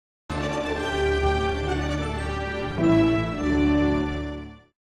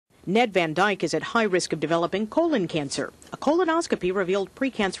Ned Van Dyke is at high risk of developing colon cancer. A colonoscopy revealed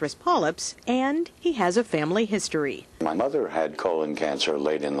precancerous polyps, and he has a family history. My mother had colon cancer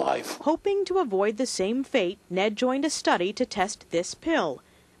late in life. Hoping to avoid the same fate, Ned joined a study to test this pill,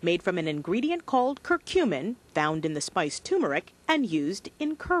 made from an ingredient called curcumin, found in the spice turmeric, and used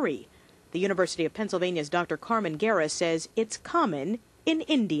in curry. The University of Pennsylvania's Dr. Carmen Guerra says it's common in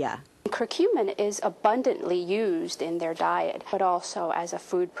India. Curcumin is abundantly used in their diet, but also as a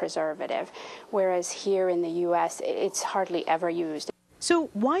food preservative, whereas here in the U.S. it's hardly ever used. So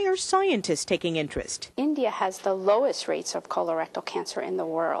why are scientists taking interest? India has the lowest rates of colorectal cancer in the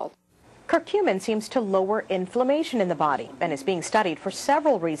world. Curcumin seems to lower inflammation in the body and is being studied for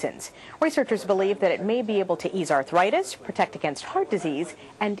several reasons. Researchers believe that it may be able to ease arthritis, protect against heart disease,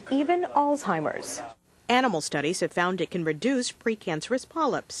 and even Alzheimer's. Animal studies have found it can reduce precancerous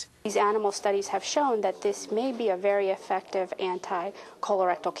polyps. These animal studies have shown that this may be a very effective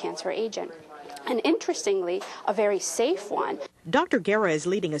anti-colorectal cancer agent, and interestingly, a very safe one. Dr. Guerra is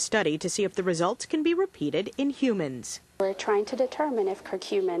leading a study to see if the results can be repeated in humans. We're trying to determine if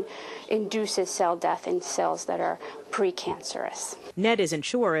curcumin induces cell death in cells that are precancerous. Ned isn't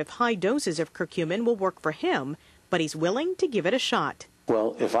sure if high doses of curcumin will work for him, but he's willing to give it a shot.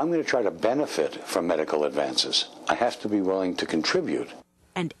 Well, if I'm going to try to benefit from medical advances, I have to be willing to contribute.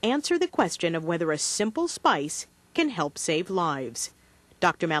 And answer the question of whether a simple spice can help save lives.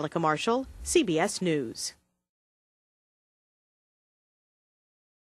 Dr. Malika Marshall, CBS News.